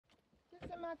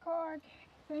It's in my car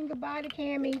saying goodbye to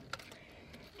Cami.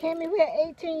 Cami, we had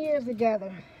 18 years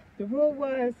together. The rule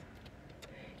was,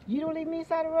 you don't leave me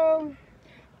side of the road,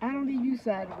 I don't leave you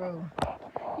side of the road.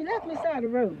 You left me side of the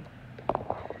road.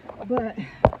 But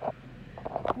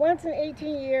once in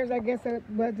 18 years, I guess it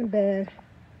wasn't bad.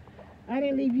 I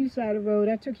didn't leave you side of the road.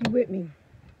 I took you with me.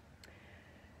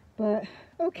 But,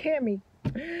 oh, Cami,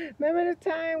 remember the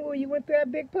time when you went through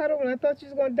that big puddle and I thought you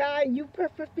was going to die and you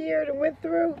persevered and went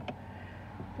through?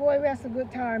 Boy, we had some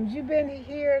good times. You've been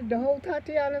here the whole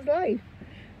Tatiana's life.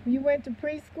 You went to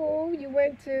preschool, you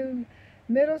went to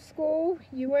middle school,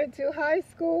 you went to high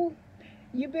school.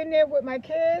 You've been there with my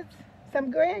kids,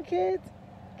 some grandkids.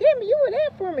 Cami, you were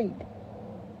there for me.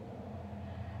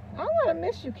 I want to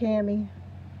miss you, Cami.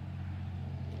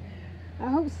 I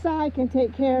hope Sai can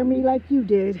take care of me like you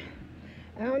did.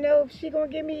 I don't know if she's going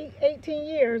to give me 18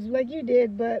 years like you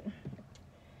did, but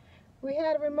we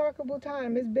had a remarkable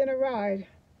time. It's been a ride.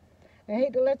 I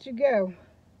hate to let you go.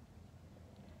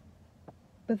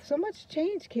 But so much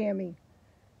changed, Cami.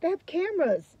 They have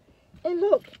cameras. And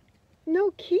look,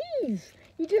 no keys.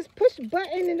 You just push a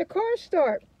button and the car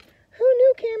start. Who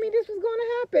knew, Cami, this was going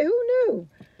to happen? Who knew?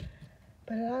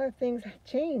 But a lot of things have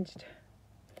changed.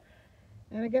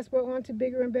 And I guess we're on to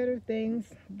bigger and better things.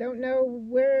 Don't know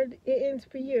where it ends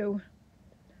for you.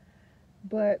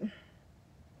 But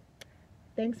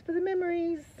thanks for the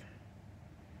memories.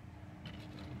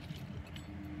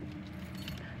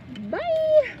 Bye.